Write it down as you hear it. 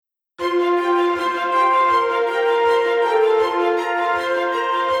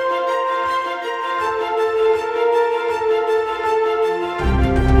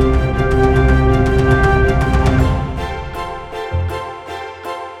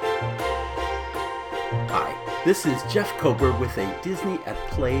Hi, this is Jeff Kober with a Disney at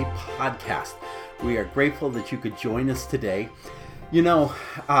Play podcast. We are grateful that you could join us today.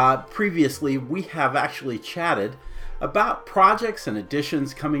 Previously we have actually chatted about projects and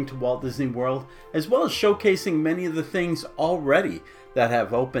additions coming to Walt Disney World, as well as showcasing many of the things already that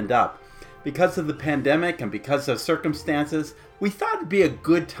have opened up. Because of the pandemic and because of circumstances, we thought it'd be a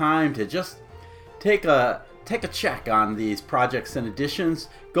good time to just take a check on these projects and additions,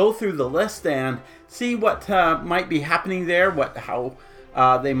 go through the list and see what might be happening there, how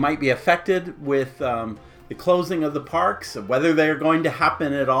they might be affected with the closing of the parks, whether they're going to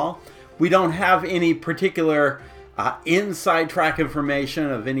happen at all. We don't have any particular inside track information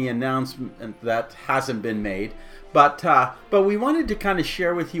of any announcement that hasn't been made, but we wanted to kind of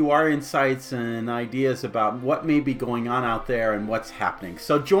share with you our insights and ideas about what may be going on out there and what's happening.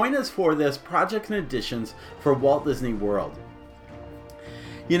 So join us for this Projects and Additions for Walt Disney World.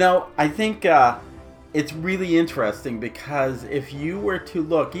 I think it's really interesting because if you were to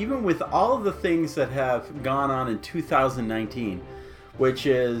look, even with all of the things that have gone on in 2019, which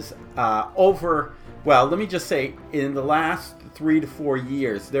is let me just say, in the last 3 to 4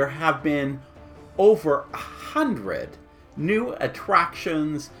 years, there have been over 100 new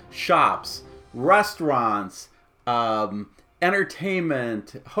attractions, shops, restaurants,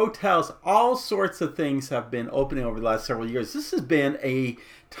 entertainment, hotels, all sorts of things have been opening over the last several years. This has been a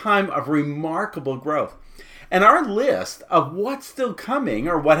time of remarkable growth. And our list of what's still coming,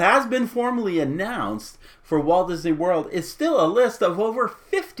 or what has been formally announced for Walt Disney World, is still a list of over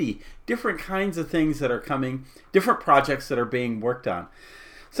 50 different kinds of things that are coming, different projects that are being worked on.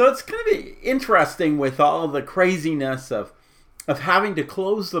 So it's going to be interesting with all the craziness of having to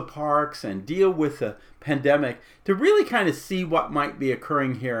close the parks and deal with the pandemic to really kind of see what might be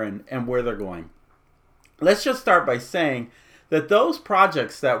occurring here and where they're going. Let's just start by saying that those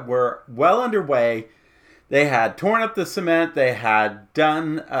projects that were well underway, they had torn up the cement, they had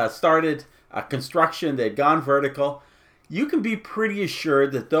started construction, they'd gone vertical. You can be pretty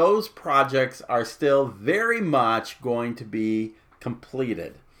assured that those projects are still very much going to be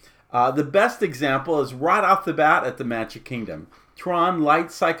completed. The best example is right off the bat at the Magic Kingdom. Tron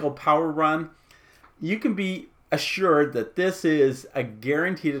Light Cycle Power Run. You can be assured that this is a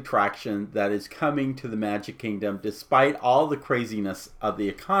guaranteed attraction that is coming to the Magic Kingdom despite all the craziness of the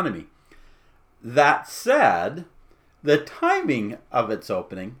economy. That said, the timing of its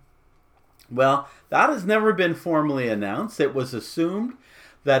opening, well, that has never been formally announced. It was assumed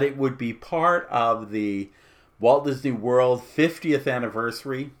that it would be part of the Walt Disney World 50th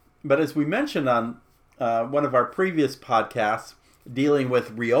anniversary. But as we mentioned on one of our previous podcasts dealing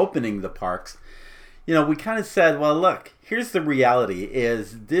with reopening the parks, we kind of said, well, look, here's the reality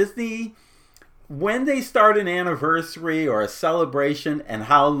is Disney, when they start an anniversary or a celebration and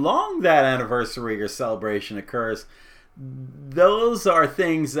how long that anniversary or celebration occurs, those are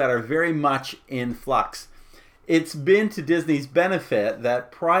things that are very much in flux. It's been to Disney's benefit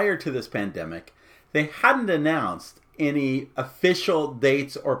that prior to this pandemic, they hadn't announced any official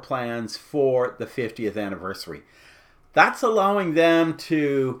dates or plans for the 50th anniversary. That's allowing them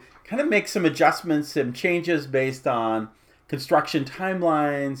to kind of make some adjustments, some changes based on construction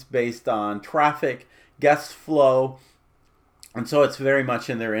timelines, based on traffic, guest flow, and so it's very much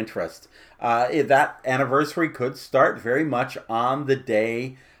in their interest. That anniversary could start very much on the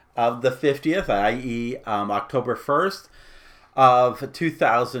day of the 50th, i.e. October 1st of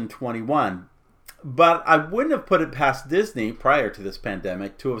 2021. But I wouldn't have put it past Disney prior to this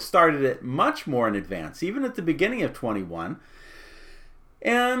pandemic to have started it much more in advance, even at the beginning of 21.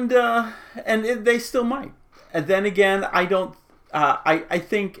 And they still might. And then again, I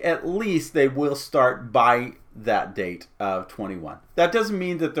think at least they will start by that date of 21. That doesn't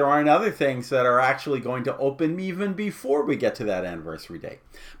mean that there aren't other things that are actually going to open even before we get to that anniversary date.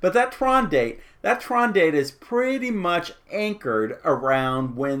 But that Tron date is pretty much anchored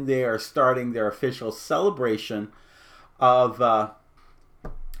around when they are starting their official celebration of the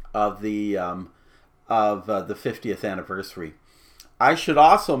 50th anniversary. I should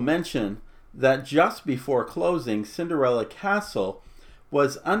also mention that just before closing, Cinderella Castle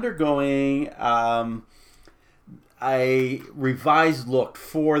was undergoing a revised look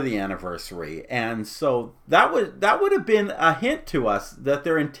for the anniversary, and so that would have been a hint to us that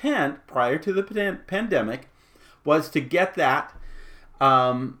their intent prior to the pandemic was to get that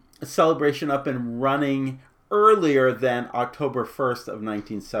celebration up and running earlier than October 1st of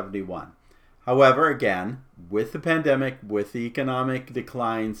 1971. However, again, with the pandemic, with the economic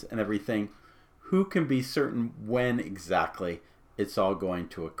declines and everything, who can be certain when exactly it's all going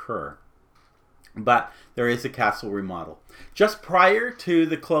to occur? But there is a castle remodel. Just prior to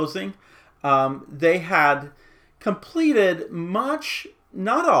the closing, they had completed much,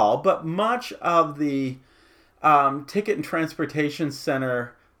 not all, but much of the ticket and transportation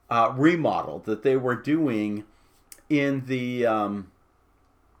center remodel that they were doing in the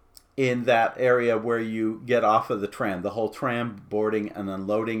in that area where you get off of the tram. The whole tram boarding and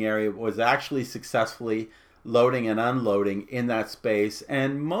unloading area was actually successfully loading and unloading in that space,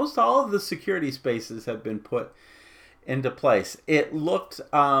 and most all of the security spaces have been put into place. It looked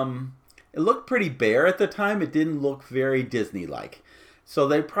pretty bare at the time. It didn't look very Disney-like, so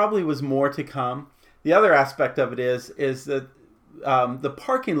there probably was more to come. The other aspect of it is that the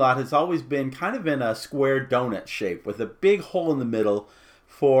parking lot has always been kind of in a square donut shape with a big hole in the middle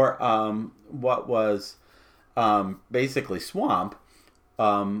for what was basically swamp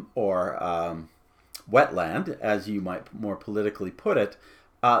or wetland, as you might more politically put it.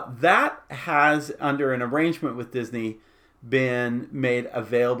 That has, under an arrangement with Disney, been made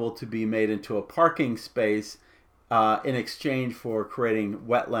available to be made into a parking space in exchange for creating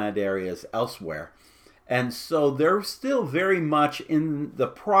wetland areas elsewhere. And so they're still very much in the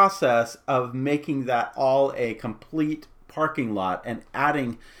process of making that all a complete parking lot and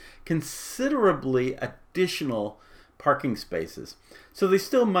adding considerably additional parking spaces. So there's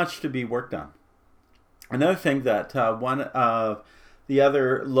still much to be worked on. Another thing that one of the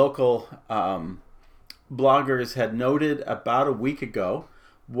other local bloggers had noted about a week ago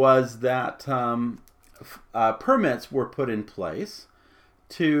was that permits were put in place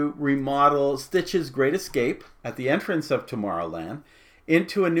to remodel Stitch's Great Escape at the entrance of Tomorrowland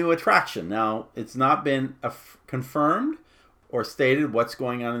into a new attraction. Now, it's not been confirmed or stated what's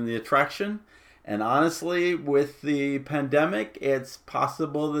going on in the attraction. And honestly, with the pandemic, it's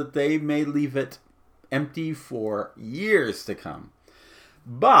possible that they may leave it empty for years to come.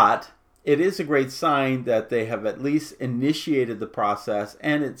 But it is a great sign that they have at least initiated the process,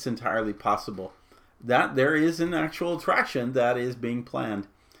 and it's entirely possible that there is an actual attraction that is being planned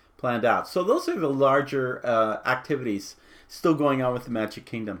out. So those are the larger activities still going on with the Magic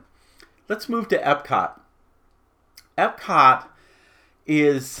Kingdom. Let's move to Epcot. Epcot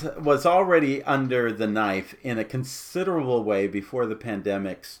was already under the knife in a considerable way before the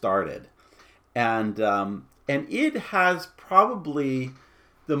pandemic started, and it has probably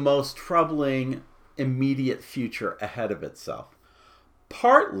the most troubling immediate future ahead of itself.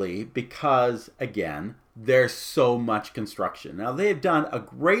 Partly because, again, there's so much construction. Now, they've done a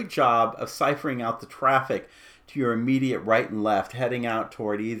great job of ciphering out the traffic to your immediate right and left, heading out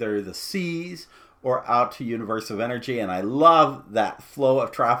toward either the seas or out to Universe of Energy, and I love that flow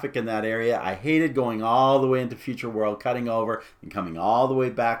of traffic in that area. I hated going all the way into Future World, cutting over, and coming all the way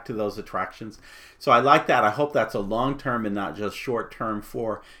back to those attractions. So I like that. I hope that's a long-term and not just short-term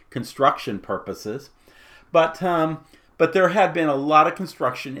for construction purposes. But there had been a lot of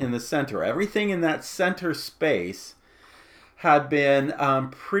construction in the center. Everything in that center space had been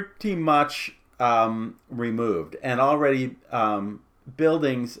pretty much removed, and already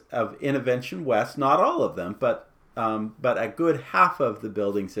buildings of Innovention West, not all of them, but a good half of the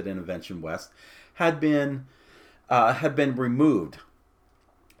buildings at Innovention West had been removed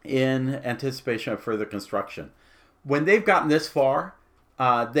in anticipation of further construction. When they've gotten this far,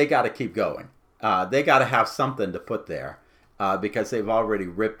 they got to keep going. They got to have something to put there because they've already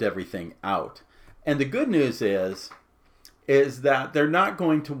ripped everything out. And the good news is that they're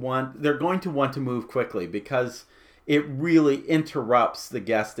going to want to move quickly, because it really interrupts the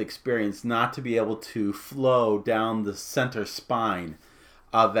guest experience not to be able to flow down the center spine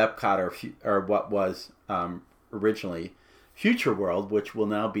of Epcot or what was originally Future World, which will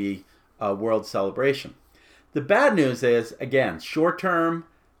now be World Celebration. The bad news is, again, short term,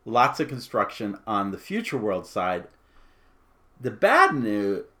 lots of construction on the Future World side.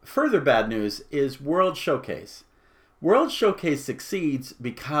 The further bad news is World Showcase. World Showcase succeeds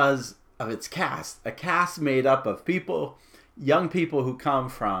because of its cast. A cast made up of people, young people who come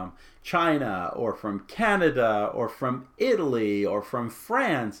from China or from Canada or from Italy or from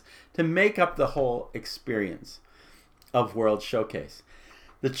France to make up the whole experience of World Showcase.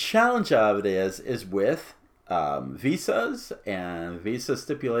 The challenge of it is with visas and visa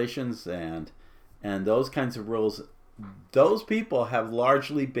stipulations and those kinds of rules. Those people have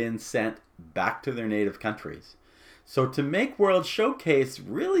largely been sent back to their native countries. So to make World Showcase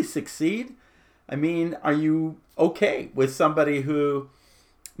really succeed, I mean, are you okay with somebody who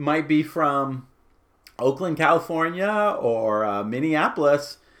might be from Oakland, California, or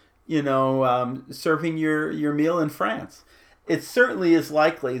Minneapolis, serving your meal in France? It certainly is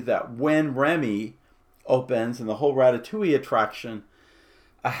likely that when Remy opens and the whole Ratatouille attraction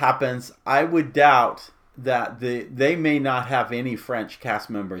happens, I would doubt they may not have any French cast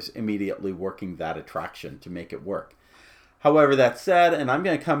members immediately working that attraction to make it work. However, that said, and I'm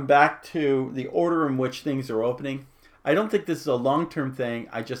going to come back to the order in which things are opening, I don't think this is a long-term thing.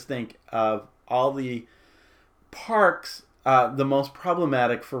 I just think of all the parks, the most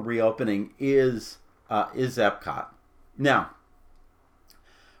problematic for reopening is Epcot. Now,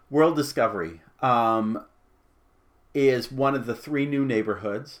 World Discovery is one of the 3 new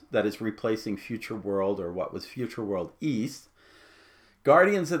neighborhoods that is replacing Future World, or what was Future World East.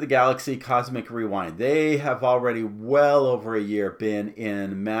 Guardians of the Galaxy Cosmic Rewind. They have already well over a year been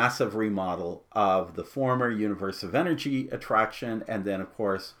in massive remodel of the former Universe of Energy attraction, and then of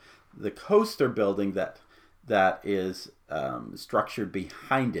course the coaster building that is structured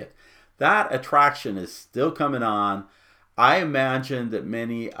behind it. That attraction is still coming on. I imagine that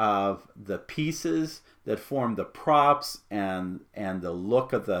many of the pieces that form the props and the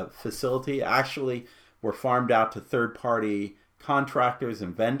look of the facility actually were farmed out to third-party contractors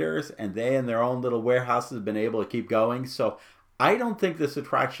and vendors, and they in their own little warehouses have been able to keep going. So I don't think this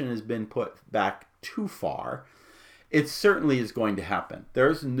attraction has been put back too far. It certainly is going to happen.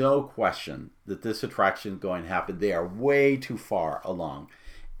 There's no question that this attraction is going to happen. They are way too far along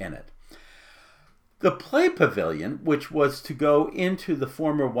in it. The Play Pavilion, which was to go into the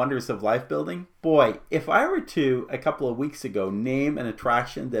former Wonders of Life building, boy, if I were to, a couple of weeks ago, name an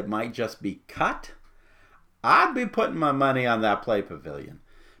attraction that might just be cut, I'd be putting my money on that Play Pavilion,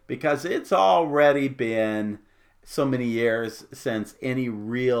 because it's already been so many years since any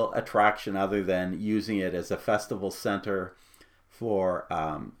real attraction other than using it as a festival center for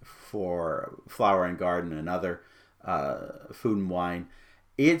Flower and Garden and other food and wine.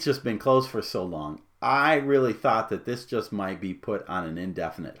 It's just been closed for so long. I really thought that this just might be put on an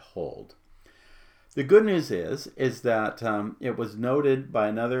indefinite hold. The good news is that it was noted by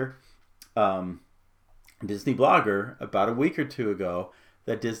another Disney blogger about a week or two ago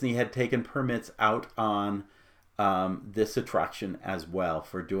that Disney had taken permits out on this attraction as well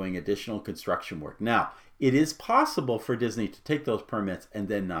for doing additional construction work. Now, it is possible for Disney to take those permits and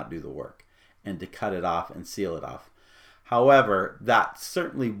then not do the work and to cut it off and seal it off. However, that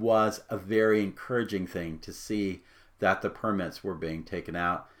certainly was a very encouraging thing to see that the permits were being taken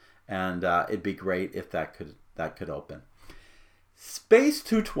out, and it'd be great if that could open. Space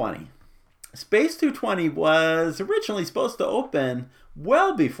 220. Space 220 was originally supposed to open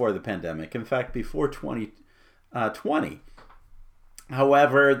well before the pandemic, in fact, before 2020.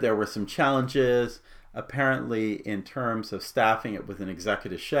 However, there were some challenges, apparently, in terms of staffing it with an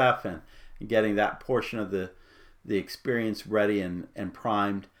executive chef and getting that portion of the experience ready and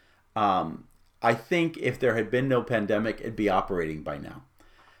primed. I think if there had been no pandemic, it'd be operating by now.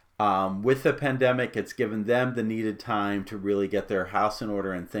 With the pandemic, it's given them the needed time to really get their house in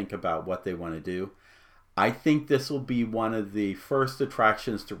order and think about what they want to do. I think this will be one of the first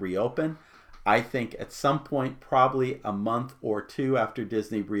attractions to reopen. I think at some point, probably a month or two after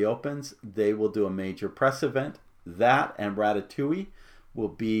Disney reopens, they will do a major press event. That and Ratatouille will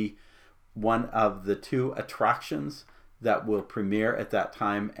be one of the 2 attractions that will premiere at that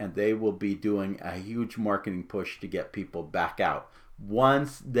time, and they will be doing a huge marketing push to get people back out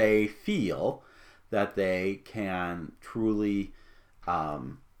once they feel that they can truly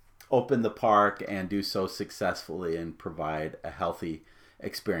open the park and do so successfully and provide a healthy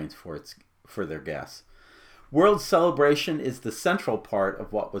experience for their guests. World Celebration is the central part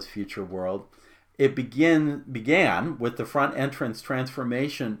of what was Future World. It began with the front entrance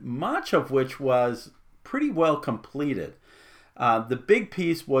transformation, much of which was pretty well completed. The big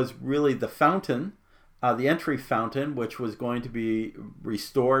piece was really the fountain, the entry fountain, which was going to be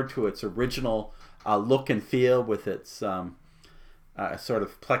restored to its original look and feel with its sort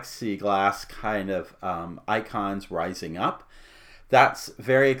of plexiglass kind of icons rising up. That's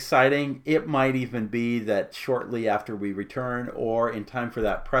very exciting. It might even be that shortly after we return or in time for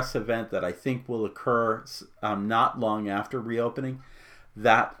that press event that I think will occur not long after reopening,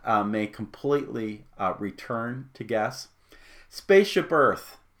 that may completely return to guests. Spaceship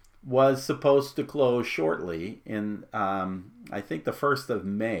Earth was supposed to close shortly in, I think, the 1st of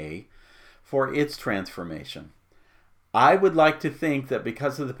May for its transformation. I would like to think that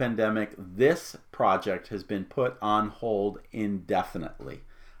because of the pandemic, this project has been put on hold indefinitely.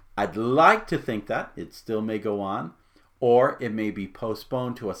 I'd like to think that it still may go on, or it may be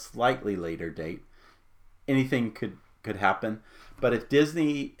postponed to a slightly later date. Anything could happen. But if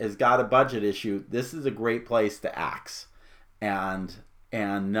Disney has got a budget issue, this is a great place to axe. And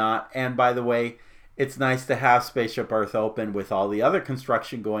by the way, it's nice to have Spaceship Earth open with all the other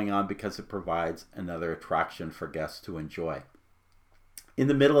construction going on because it provides another attraction for guests to enjoy. In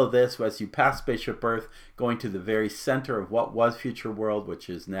the middle of this, as you pass Spaceship Earth, going to the very center of what was Future World, which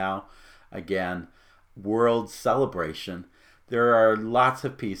is now, again, World Celebration, there are lots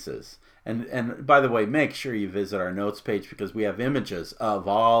of pieces. And by the way, make sure you visit our notes page because we have images of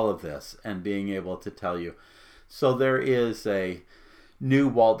all of this and being able to tell you. So there is a new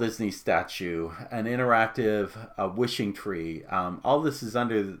Walt Disney statue, an interactive wishing tree. All this is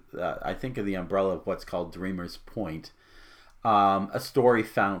under, I think, of the umbrella of what's called Dreamer's Point. A story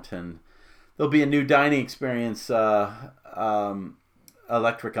fountain. There'll be a new dining experience.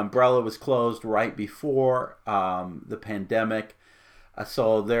 Electric Umbrella was closed right before the pandemic.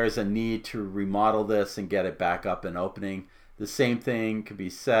 So there's a need to remodel this and get it back up and opening. The same thing could be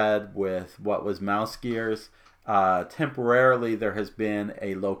said with what was Mouse Gears. Temporarily, there has been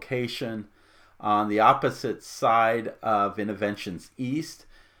a location on the opposite side of Innoventions East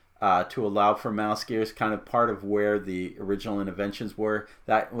to allow for Mouse Gears, kind of part of where the original Innoventions were.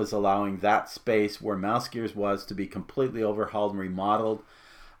 That was allowing that space where Mouse Gears was to be completely overhauled and remodeled.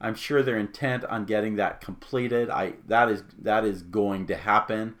 I'm sure they're intent on getting that completed. That is going to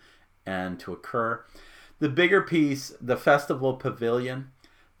happen and to occur. The bigger piece, the Festival Pavilion,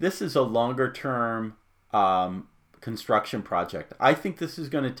 this is a longer term construction project. I think this is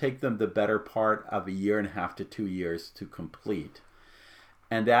going to take them the better part of 1.5 to 2 years to complete.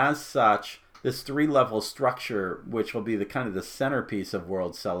 And as such, this 3-level structure, which will be the kind of the centerpiece of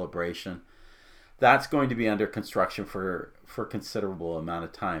World Celebration, that's going to be under construction for a considerable amount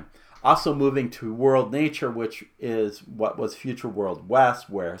of time. Also moving to World Nature, which is what was Future World West,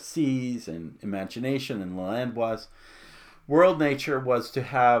 where Seas and Imagination and Land was. World Nature was to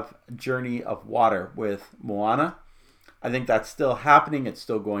have Journey of Water with Moana. I think that's still happening. It's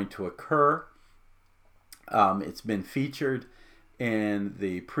still going to occur. It's been featured in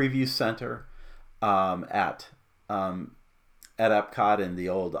the preview center at Epcot in the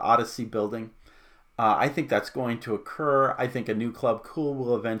old Odyssey building. I think that's going to occur. I think a new Club Cool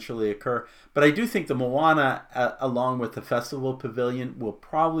will eventually occur. But I do think the Moana, along with the Festival Pavilion, will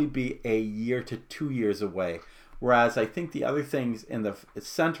probably be 1 year to 2 years away. Whereas I think the other things in the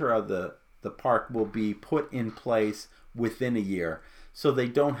center of the park will be put in place within 1 year. So they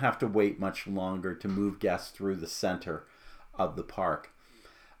don't have to wait much longer to move guests through the center of the park.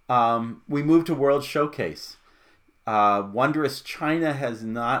 We move to World Showcase. Wondrous China has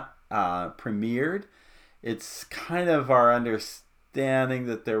not premiered. It's kind of our understanding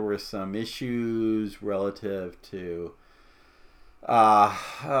that there were some issues relative to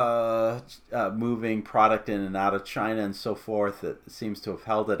moving product in and out of China and so forth that seems to have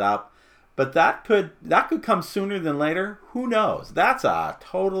held it up. But that could come sooner than later. Who knows? That's a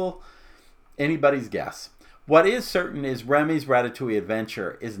total anybody's guess. What is certain is Remy's Ratatouille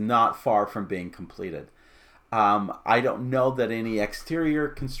Adventure is not far from being completed. I don't know that any exterior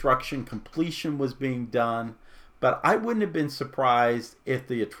construction completion was being done, but I wouldn't have been surprised if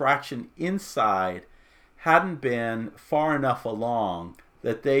the attraction inside hadn't been far enough along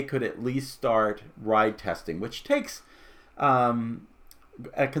that they could at least start ride testing, which takes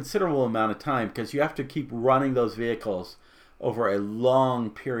a considerable amount of time because you have to keep running those vehicles over a long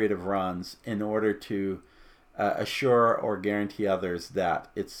period of runs in order to assure or guarantee others that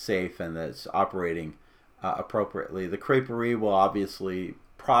it's safe and that it's operating appropriately. The Creperie will obviously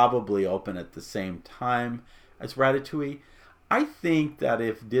probably open at the same time as Ratatouille. I think that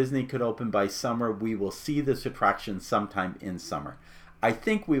if Disney could open by summer, we will see this attraction sometime in summer. I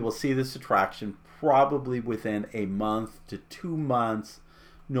think we will see this attraction probably within 1 month to 2 months,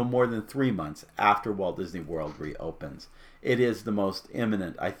 no more than 3 months after Walt Disney World reopens. It is the most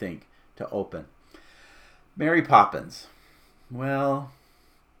imminent, I think, to open. Mary Poppins. Well,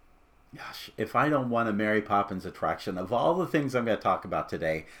 gosh, if I don't want a Mary Poppins attraction, of all the things I'm going to talk about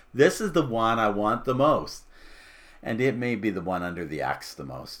today, this is the one I want the most. And it may be the one under the axe the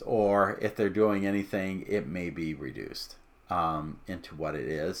most. Or if they're doing anything, it may be reduced into what it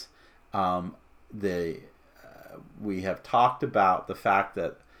is. We have talked about the fact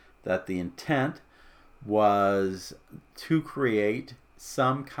that the intent was to create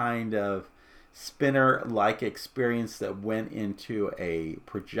some kind of spinner-like experience that went into a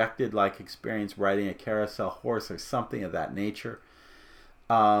projected-like experience, riding a carousel horse or something of that nature.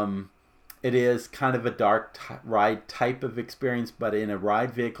 It is kind of a dark ride type of experience, but in a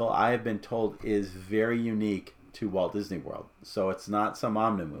ride vehicle, I have been told is very unique to Walt Disney World. So it's not some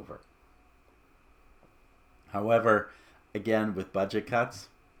Omnimover. However, again, with budget cuts,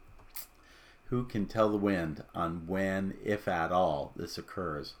 who can tell the wind on when, if at all, this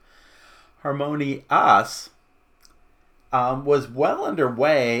occurs? Harmony Us was well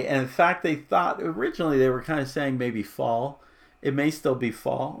underway, and in fact, they thought originally they were kind of saying maybe fall. It may still be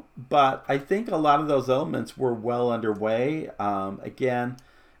fall, but I think a lot of those elements were well underway. Again,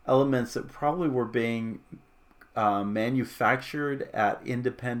 elements that probably were being manufactured at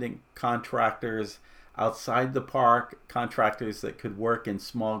independent contractors outside the park, contractors that could work in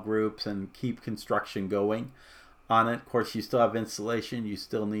small groups and keep construction going on it. Of course, you still have installation, you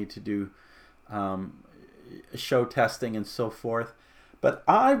still need to do show testing and so forth. But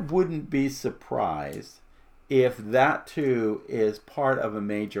I wouldn't be surprised if that too is part of a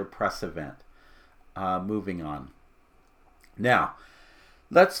major press event. Moving on. Now,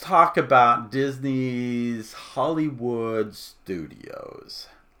 let's talk about Disney's Hollywood Studios.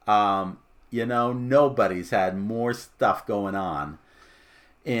 Nobody's had more stuff going on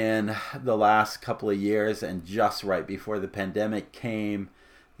in the last couple of years, and just right before the pandemic came,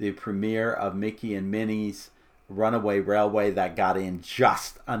 the premiere of Mickey and Minnie's Runaway Railway that got in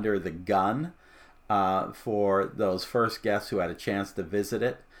just under the gun for those first guests who had a chance to visit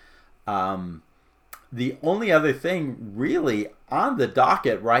it. The only other thing really on the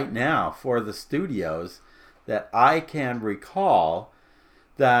docket right now for the studios that I can recall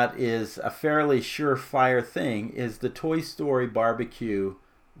that is a fairly surefire thing is the Toy Story Barbecue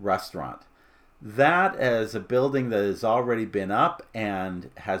restaurant. That is a building that has already been up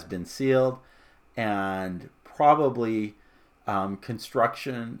and has been sealed, and probably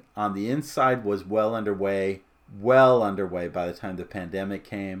construction on the inside was well underway by the time the pandemic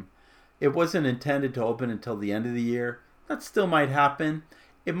came. It wasn't intended to open until the end of the year. That still might happen.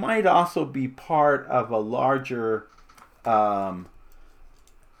 It might also be part of a larger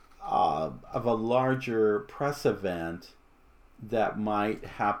press event that might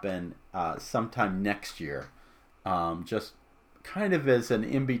happen sometime next year. Just kind of as an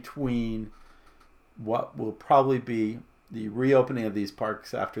in-between what will probably be the reopening of these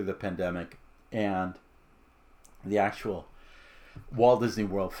parks after the pandemic and the actual Walt Disney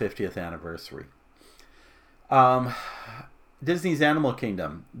World 50th anniversary. Disney's Animal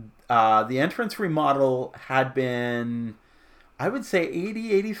Kingdom. The entrance remodel had been, I would say,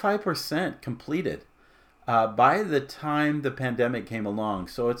 80-85% completed by the time the pandemic came along.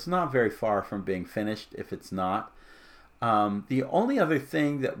 So it's not very far from being finished if it's not. The only other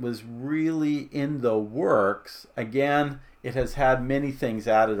thing that was really in the works, again, it has had many things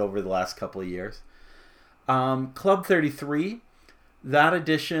added over the last couple of years. Club 33, that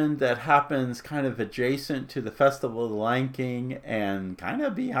edition that happens kind of adjacent to the Festival of the Lion King and kind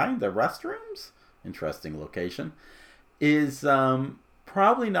of behind the restrooms, interesting location, is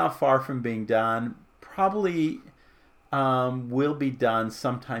probably not far from being done. Probably will be done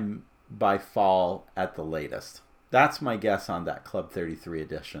sometime by fall at the latest. That's my guess on that Club 33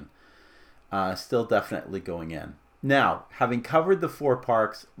 edition. Still definitely going in. Now, having covered the 4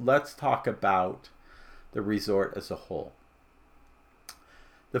 parks, let's talk about the resort as a whole.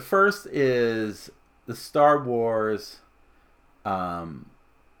 The first is the Star Wars hotel,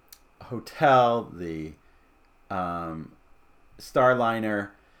 the Starliner,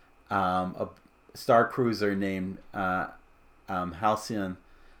 a Star Cruiser named Halcyon.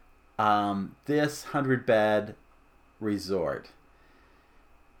 This 100-bed resort.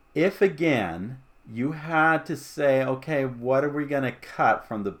 If again you had to say, okay, what are we going to cut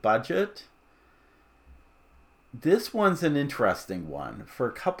from the budget? This one's an interesting one for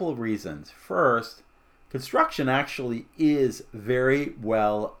a couple of reasons. First, construction actually is very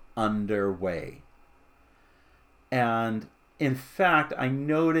well underway. And in fact, I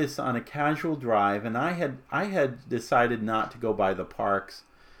noticed on a casual drive, and I had decided not to go by the parks.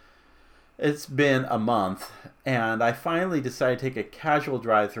 It's been a month, and I finally decided to take a casual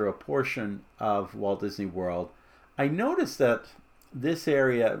drive through a portion of Walt Disney World. I noticed that this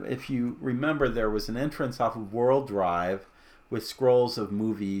area, if you remember, there was an entrance off of World Drive with scrolls of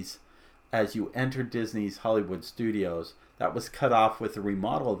movies as you entered Disney's Hollywood Studios. That was cut off with the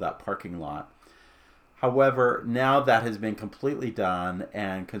remodel of that parking lot. However, now that has been completely done,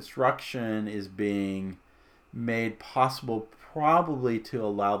 and construction is being made possible probably to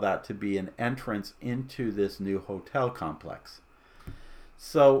allow that to be an entrance into this new hotel complex.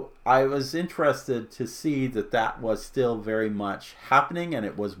 So I was interested to see that that was still very much happening and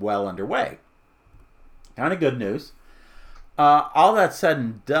it was well underway. Kind of good news. All that said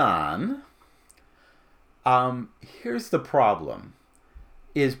and done, here's the problem,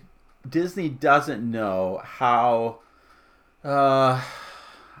 is Disney doesn't know how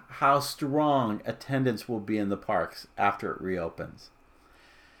strong attendance will be in the parks after it reopens.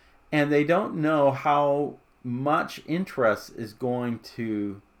 And they don't know how much interest there's going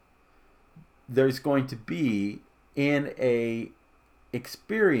to be in a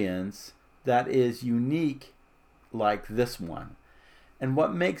experience that is unique like this one. And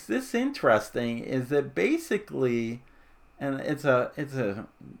what makes this interesting is that basically, and it's a,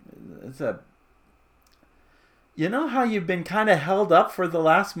 you know how you've been kind of held up for the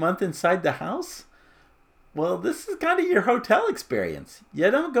last month inside the house? Well, this is kind of your hotel experience. You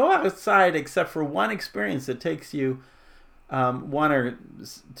don't go outside except for one experience that takes you, one or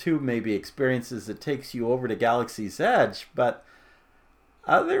two maybe experiences that takes you over to Galaxy's Edge, but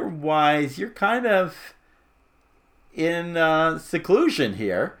otherwise you're kind of in seclusion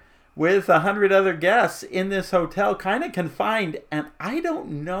here with 100 other guests in this hotel, kind of confined. And I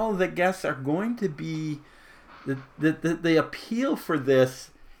don't know that guests are going to be, the appeal for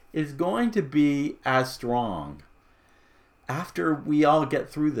this is going to be as strong after we all get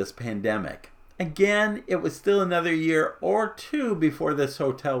through this pandemic. Again, it was still another year or two before this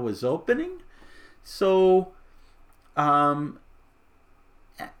hotel was opening. So, who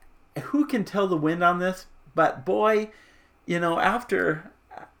can tell the wind on this? But boy, you know, after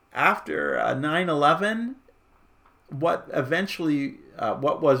 9/11,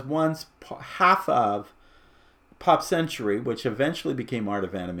 what was once half of Pop Century, which eventually became Art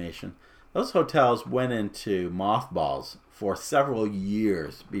of Animation, those hotels went into mothballs for several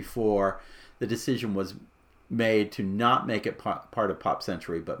years before the decision was made to not make it part of Pop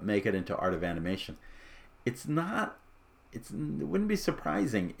Century, but make it into Art of Animation. It wouldn't be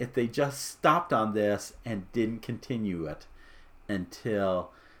surprising if they just stopped on this and didn't continue it until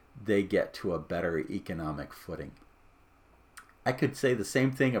they get to a better economic footing. I could say the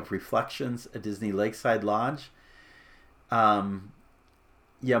same thing of Reflections at Disney Lakeside Lodge.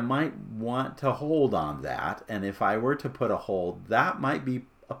 You might want to hold on that, and if I were to put a hold, that might be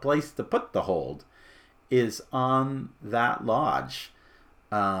a place to put the hold, is on that lodge,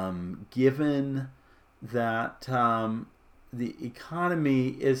 given that the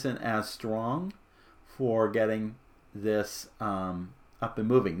economy isn't as strong for getting this up and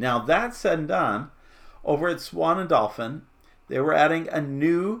moving. Now, that said and done, over at Swan and Dolphin, they were adding a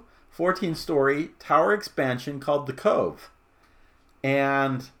new 14-story tower expansion called The Cove.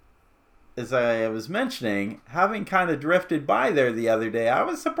 And as I was mentioning, having kind of drifted by there the other day, I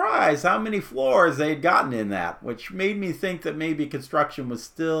was surprised how many floors they'd gotten in that, which made me think that maybe construction was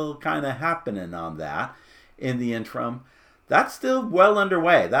still kind of happening on that in the interim. That's still well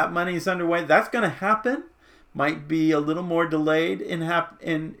underway. That money's underway. That's going to happen. Might be a little more delayed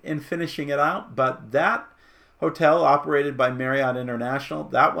in finishing it out, but that hotel operated by Marriott International,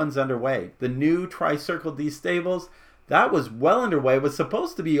 that one's underway. The new Tri-Circle D Stables, that was well underway, was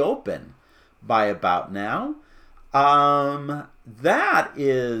supposed to be open by about now. That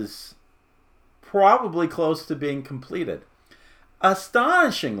is probably close to being completed.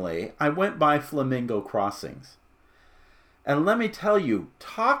 Astonishingly, I went by Flamingo Crossings. And let me tell you,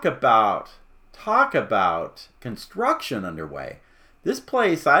 talk about construction underway. This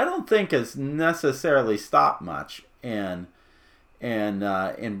place, I don't think, has necessarily stopped much in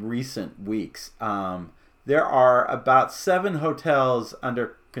recent weeks. There are about 7 hotels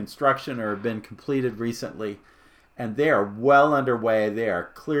under construction or have been completed recently, and they are well underway. They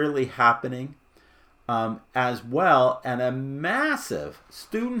are clearly happening as well, and a massive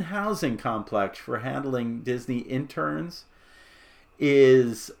student housing complex for handling Disney interns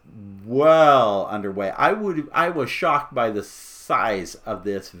is well underway. I was shocked by the size of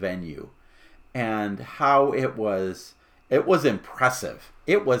this venue and how it was impressive.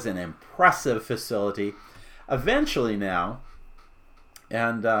 It was an impressive facility. Eventually now,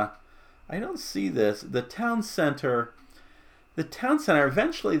 and I don't see this, the town center,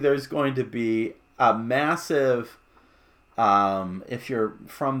 eventually there's going to be a massive, if you're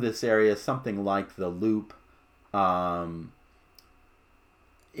from this area, something like the Loop,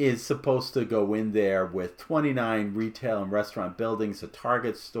 is supposed to go in there with 29 retail and restaurant buildings, a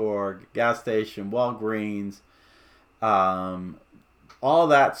Target store, gas station, Walgreens, all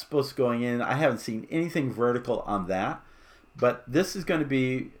that's supposed to go in. I haven't seen anything vertical on that, but this is going to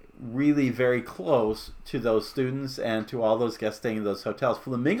be really very close to those students and to all those guests staying in those hotels.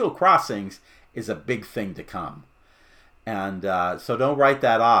 Flamingo Crossings is a big thing to come. And so don't write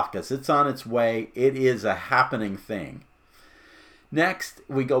that off, because it's on its way. It is a happening thing. Next,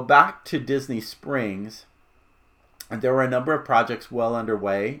 we go back to Disney Springs, and there were a number of projects well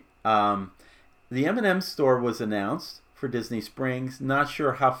underway. The M&M store was announced for Disney Springs. Not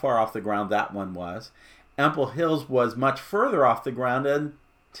sure how far off the ground that one was. Ample Hills was much further off the ground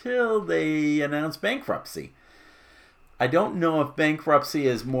until they announced bankruptcy. I don't know if bankruptcy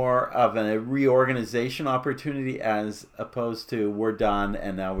is more of a reorganization opportunity as opposed to we're done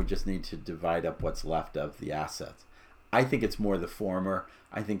and now we just need to divide up what's left of the assets. I think it's more the former.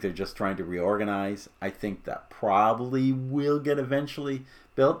 I think they're just trying to reorganize. I think that probably will get eventually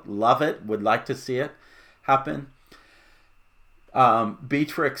built. Love it. Would like to see it happen.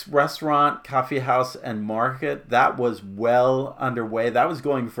 Beatrix Restaurant, Coffee House, and Market, that was well underway. That was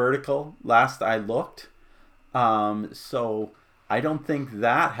going vertical last I looked. So I don't think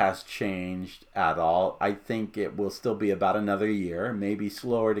that has changed at all. I think it will still be about another year, maybe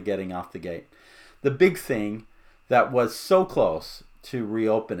slower to getting off the gate. The big thing that was so close to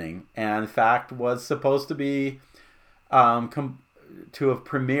reopening, and in fact was supposed to be to have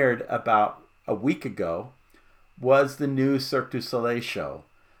premiered about a week ago, was the new Cirque du Soleil show,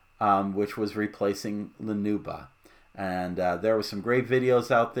 which was replacing La Nouba. And there were some great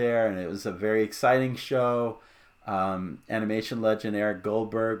videos out there, and it was a very exciting show. Animation legend Eric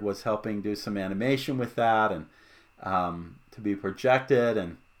Goldberg was helping do some animation with that, and to be projected,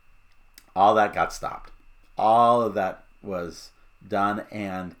 and all that got stopped. All of that was done,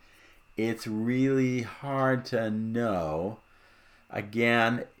 and it's really hard to know.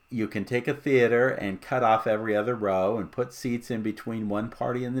 Again, you can take a theater and cut off every other row and put seats in between one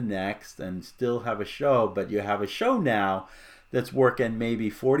party and the next and still have a show, but you have a show now that's working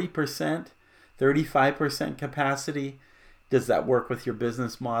maybe 40%, 35% capacity. Does that work with your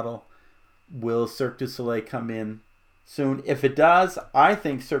business model? Will Cirque du Soleil come in soon? If it does, I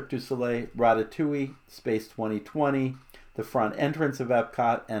think Cirque du Soleil, Ratatouille, Space 2020, the front entrance of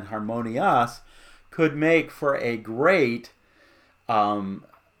Epcot, and Harmonious could make for a great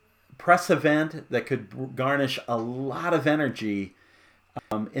press event that could garnish a lot of energy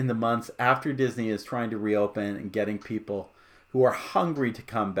in the months after Disney is trying to reopen and getting people who are hungry to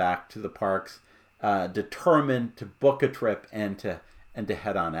come back to the parks, determined to book a trip and to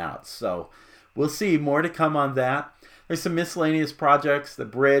head on out. So we'll see. More to come on that. There's some miscellaneous projects. The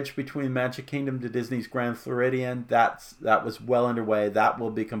bridge between Magic Kingdom to Disney's Grand Floridian, that was well underway. That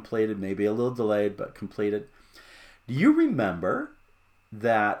will be completed, maybe a little delayed, but completed. Do you remember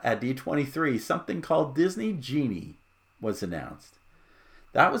that at D23, something called Disney Genie was announced?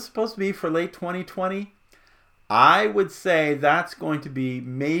 That was supposed to be for late 2020. I would say that's going to be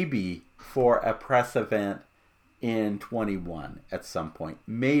maybe for a press event in 21 at some point.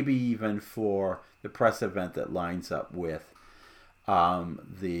 Maybe even for the press event that lines up with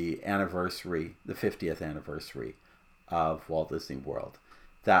the anniversary, the 50th anniversary of Walt Disney World.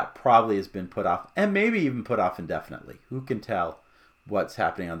 That probably has been put off, and maybe even put off indefinitely. Who can tell what's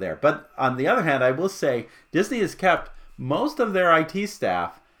happening on there? But on the other hand, I will say Disney has kept most of their IT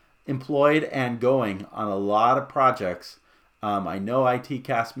staff employed and going on a lot of projects. I know IT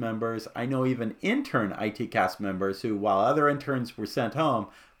cast members. I know even intern IT cast members who, while other interns were sent home,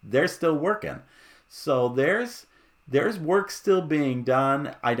 they're still working. So there's work still being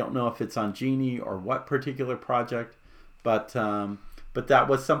done. I don't know if it's on Genie or what particular project, but that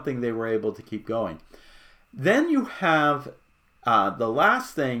was something they were able to keep going. Then you have the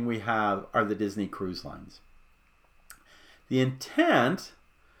last thing we have are the Disney Cruise Lines. The intent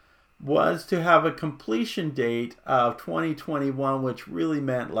was to have a completion date of 2021, which really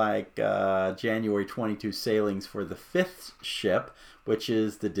meant like January 22 sailings for the 5th ship, which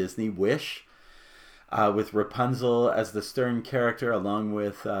is the Disney Wish, with Rapunzel as the stern character, along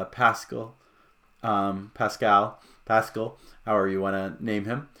with Pascal, however you want to name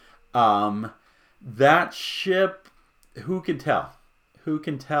him. That ship, who can tell? Who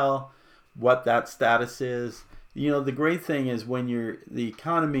can tell what that status is? You know, the great thing is when the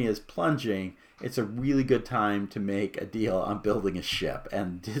economy is plunging, it's a really good time to make a deal on building a ship,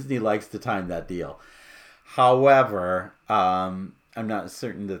 and Disney likes to time that deal. However, I'm not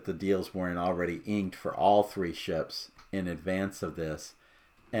certain that the deals weren't already inked for all 3 ships in advance of this,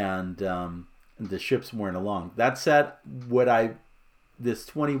 and the ships weren't along. That said, this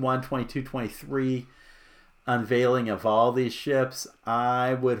 21, 22, 23 unveiling of all these ships,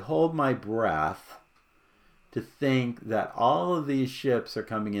 I would hold my breath to think that all of these ships are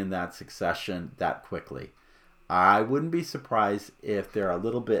coming in that succession that quickly. I wouldn't be surprised if they're a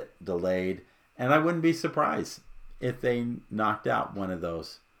little bit delayed, and I wouldn't be surprised if they knocked out one of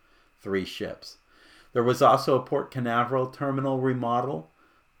those 3 ships. There was also a Port Canaveral terminal remodel.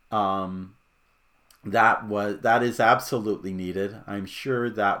 That is absolutely needed. I'm sure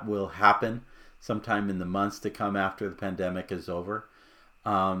that will happen sometime in the months to come after the pandemic is over.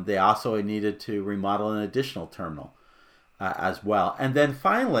 They also needed to remodel an additional terminal as well. And then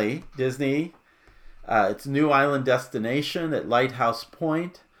finally, Disney, its new island destination at Lighthouse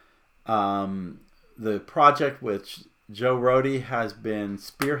Point. The project which Joe Rohde has been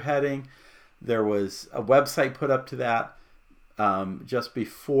spearheading. There was a website put up to that just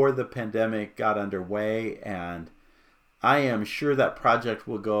before the pandemic got underway, and I am sure that project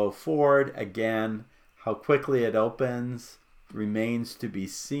will go forward. Again, how quickly it opens remains to be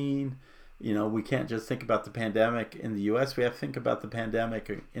seen. We can't just think about the pandemic in the U.S. We have to think about the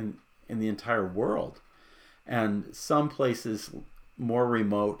pandemic in the entire world. And some places more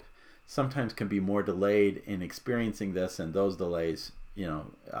remote sometimes can be more delayed in experiencing this, and those delays,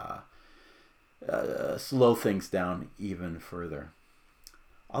 slow things down even further.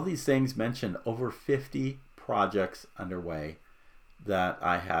 All these things mentioned, over 50 projects underway that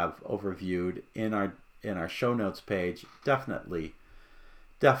I have overviewed in our show notes page. Definitely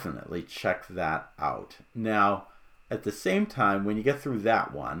check that out. Now, at the same time, when you get through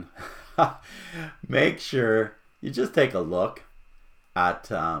that one, make sure you just take a look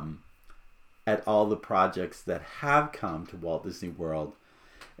at all the projects that have come to Walt Disney World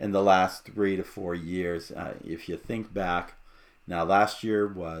in the last 3 to 4 years. If you think back, now last year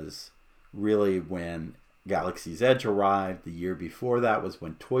was really when Galaxy's Edge arrived. The year before that was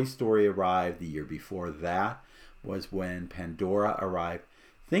when Toy Story arrived. The year before that was when Pandora arrived.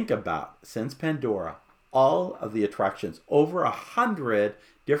 Think about, since Pandora, all of the attractions, over 100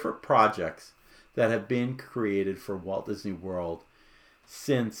 different projects that have been created for Walt Disney World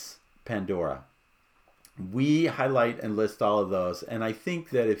since Pandora. We highlight and list all of those, and I think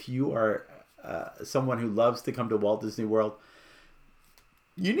that if you are someone who loves to come to Walt Disney World,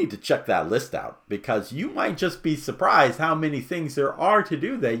 you need to check that list out, because you might just be surprised how many things there are to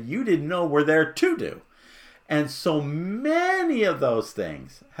do that you didn't know were there to do. And so many of those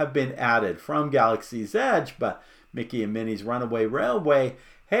things have been added from Galaxy's Edge, but Mickey and Minnie's Runaway Railway,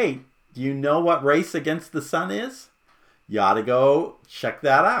 hey, do you know what Race Against the Sun is? You ought to go check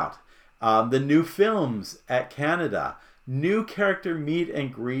that out. The new films at Canada, new character meet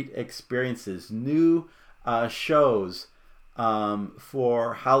and greet experiences, new shows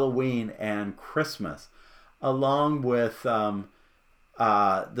for Halloween and Christmas, along with the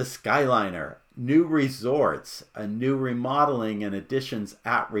Skyliner, new resorts, a new remodeling and additions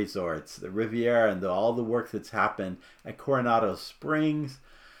at resorts, the Riviera, and all the work that's happened at Coronado Springs.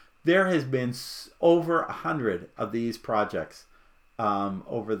 There has been over 100 of these projects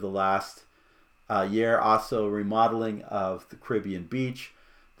over the last year. Also, remodeling of the Caribbean Beach.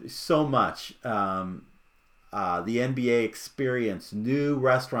 There's so much. The NBA experience, new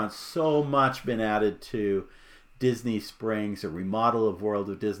restaurants, so much been added to Disney Springs, a remodel of World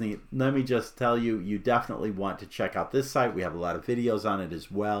of Disney. Let me just tell you, you definitely want to check out this site. We have a lot of videos on it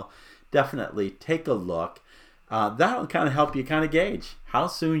as well. Definitely take a look. That'll kind of help you kind of gauge how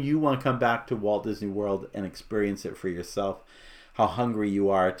soon you want to come back to Walt Disney World and experience it for yourself, how hungry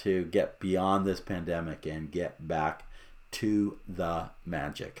you are to get beyond this pandemic and get back to the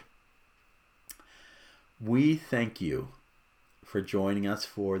magic. We thank you for joining us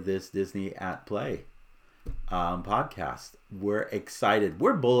for this Disney at Play podcast. We're excited.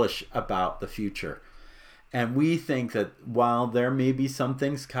 We're bullish about the future. And we think that while there may be some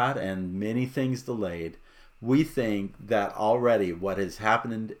things cut and many things delayed, we think that already what has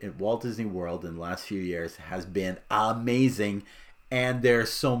happened at Walt Disney World in the last few years has been amazing. And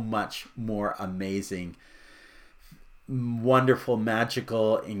there's so much more amazing, wonderful,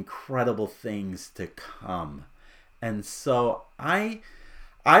 magical, incredible things to come. And so I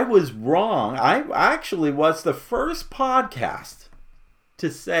was wrong. I actually was the first podcast to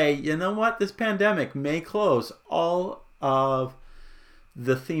say, you know what, this pandemic may close all of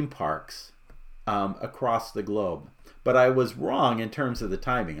the theme parks across the globe. But I was wrong in terms of the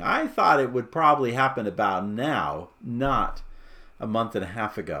timing. I thought it would probably happen about now, not a month and a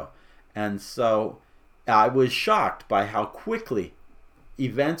half ago. And so I was shocked by how quickly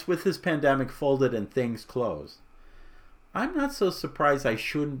events with this pandemic folded and things closed. I'm not so surprised I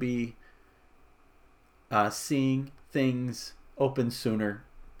shouldn't be seeing things open sooner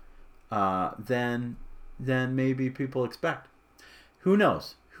than maybe people expect. Who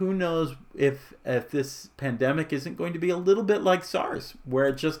knows? Who knows if this pandemic isn't going to be a little bit like SARS, where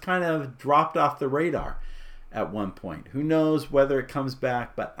it just kind of dropped off the radar at one point. Who knows whether it comes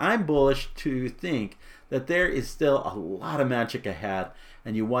back, but I'm bullish to think that there is still a lot of magic ahead,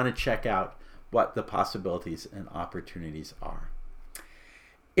 and you want to check out what the possibilities and opportunities are.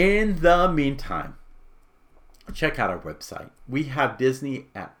 In the meantime, check out our website. We have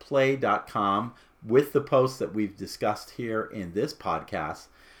disneyatplay.com with the posts that we've discussed here in this podcast.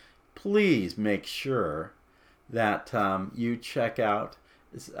 Please make sure that you check out,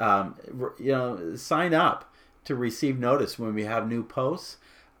 sign up to receive notice when we have new posts.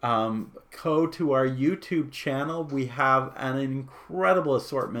 Go to our YouTube channel. We have an incredible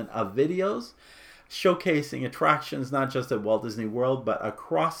assortment of videos showcasing attractions not just at Walt Disney World but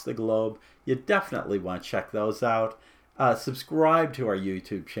across the globe. You definitely want to check those out. subscribe to our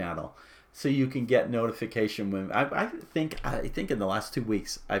YouTube channel so you can get notification when I think in the last 2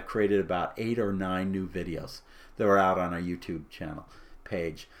 weeks I've created about 8 or 9 new videos that are out on our YouTube channel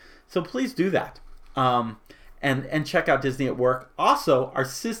page. So please do that. And check out Disney at Work. Also, our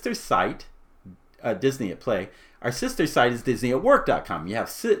sister site, Disney at Play, our sister site is DisneyAtWork.com. You have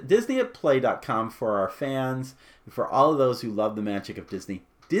DisneyAtPlay.com for our fans, and for all of those who love the magic of Disney.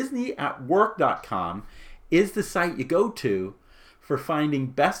 DisneyAtWork.com is the site you go to for finding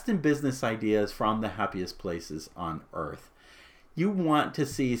best in business ideas from the happiest places on earth. You want to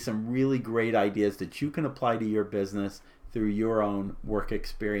see some really great ideas that you can apply to your business through your own work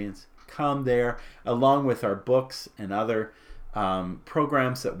experience. Come there, along with our books and other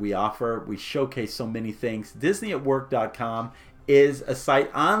programs that we offer. We showcase so many things. DisneyAtWork.com is a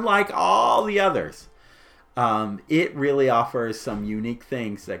site unlike all the others. It really offers some unique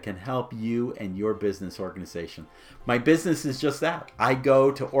things that can help you and your business organization. My business is just that. I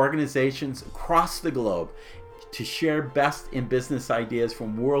go to organizations across the globe to share best in business ideas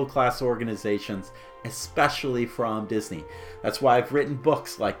from world-class organizations, especially from Disney. That's why I've written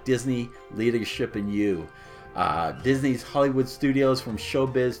books like Disney Leadership in You, Disney's Hollywood Studios from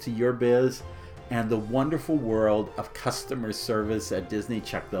Showbiz to Your Biz, and The Wonderful World of Customer Service at Disney.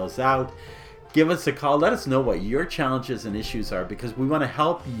 Check those out. Give us a call. Let us know what your challenges and issues are, because we want to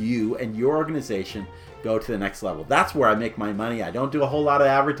help you and your organization go to the next level. That's where I make my money. I don't do a whole lot of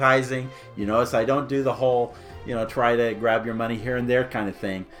advertising. You notice I don't do the whole, try to grab your money here and there kind of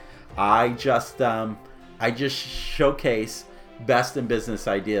thing. I just showcase best in business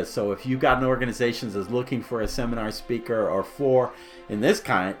ideas. So if you've got an organization that's looking for a seminar speaker, or for, in this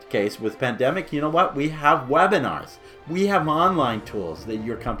kind of case with pandemic, you know what? We have webinars. We have online tools that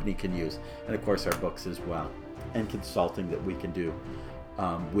your company can use. And of course our books as well, and consulting that we can do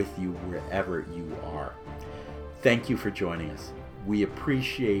with you wherever you are. Thank you for joining us. We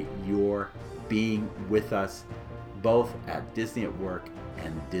appreciate your being with us both at Disney at Work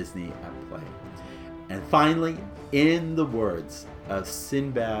and Disney at Play. And finally, in the words of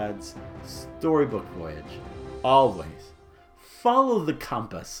Sinbad's storybook voyage, always follow the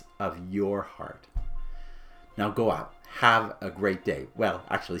compass of your heart. Now go out, have a great day. Well,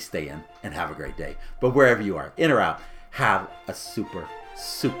 actually stay in and have a great day. But wherever you are, in or out, have a super,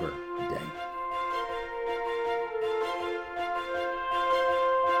 super day.